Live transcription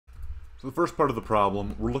So the first part of the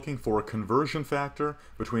problem, we're looking for a conversion factor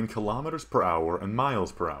between kilometers per hour and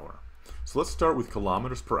miles per hour. So let's start with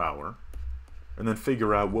kilometers per hour, and then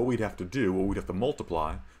figure out what we'd have to do, what we'd have to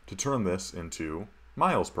multiply, to turn this into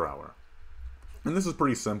miles per hour. And this is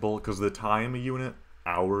pretty simple, because the time unit,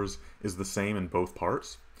 hours, is the same in both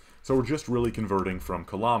parts. So we're just really converting from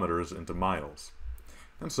kilometers into miles.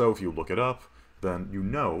 And so if you look it up, then you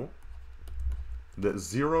know that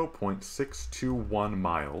 0.621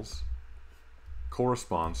 miles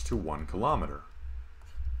corresponds to 1 kilometer.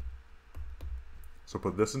 So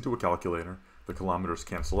put this into a calculator, the kilometers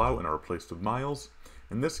cancel out and are replaced with miles,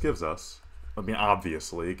 and this gives us,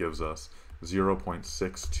 obviously it gives us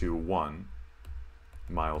 0.621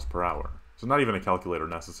 miles per hour. So not even a calculator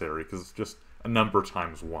necessary, because it's just a number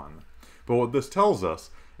times 1. But what this tells us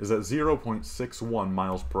is that 0.61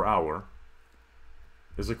 miles per hour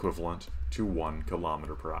is equivalent to 1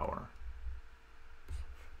 kilometer per hour.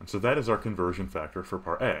 And so that is our conversion factor for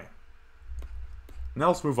part A. Now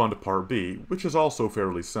let's move on to part B, which is also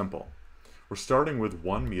fairly simple. We're starting with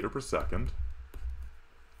 1 meter per second,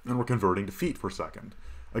 and we're converting to feet per second.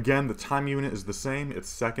 Again, the time unit is the same, it's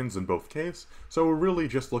seconds in both cases, so we're really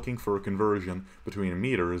just looking for a conversion between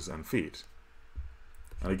meters and feet.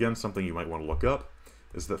 And again, something you might want to look up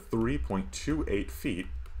is that 3.28 feet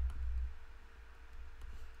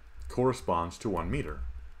corresponds to 1 meter.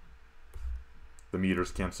 The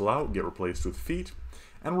meters cancel out, get replaced with feet,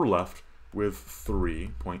 and we're left with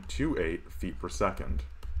 3.28 feet per second.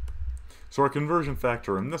 So our conversion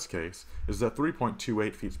factor in this case is that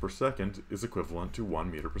 3.28 feet per second is equivalent to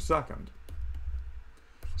 1 meter per second.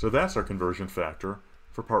 So that's our conversion factor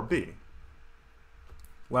for part B.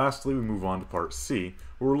 Lastly, we move on to part C,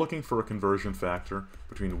 where we're looking for a conversion factor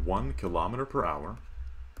between 1 kilometer per hour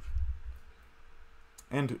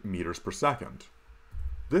and meters per second.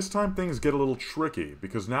 This time things get a little tricky,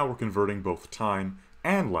 because now we're converting both time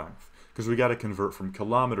and length, because we got to convert from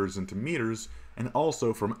kilometers into meters, and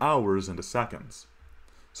also from hours into seconds.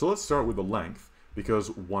 So let's start with the length,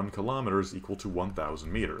 because 1 kilometer is equal to 1,000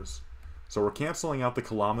 meters. So we're canceling out the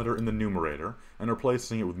kilometer in the numerator, and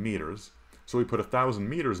replacing it with meters, so we put 1,000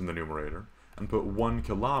 meters in the numerator, and put 1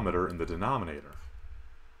 kilometer in the denominator.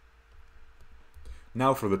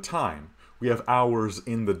 Now for the time, we have hours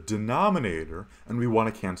in the denominator, and we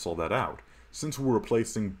want to cancel that out. Since we're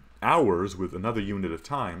replacing hours with another unit of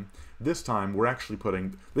time, this time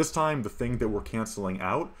the thing that we're canceling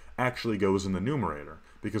out actually goes in the numerator,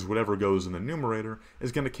 because whatever goes in the numerator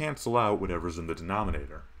is going to cancel out whatever's in the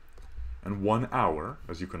denominator. And 1 hour,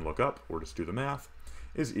 as you can look up, or just do the math,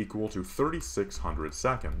 is equal to 3,600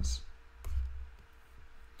 seconds.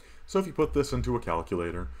 So if you put this into a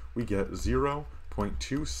calculator, we get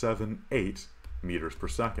 0.278 meters per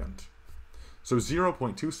second. So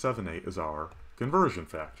 0.278 is our conversion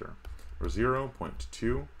factor, or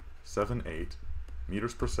 0.278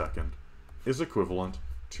 meters per second is equivalent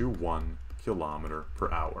to 1 kilometer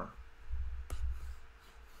per hour.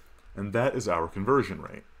 And that is our conversion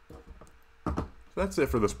rate. So that's it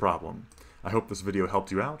for this problem. I hope this video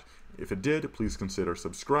helped you out. If it did, please consider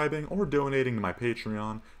subscribing or donating to my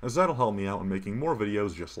Patreon, as that'll help me out in making more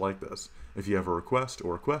videos just like this. If you have a request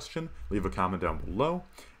or a question, leave a comment down below,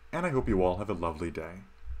 and I hope you all have a lovely day.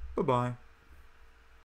 Bye-bye.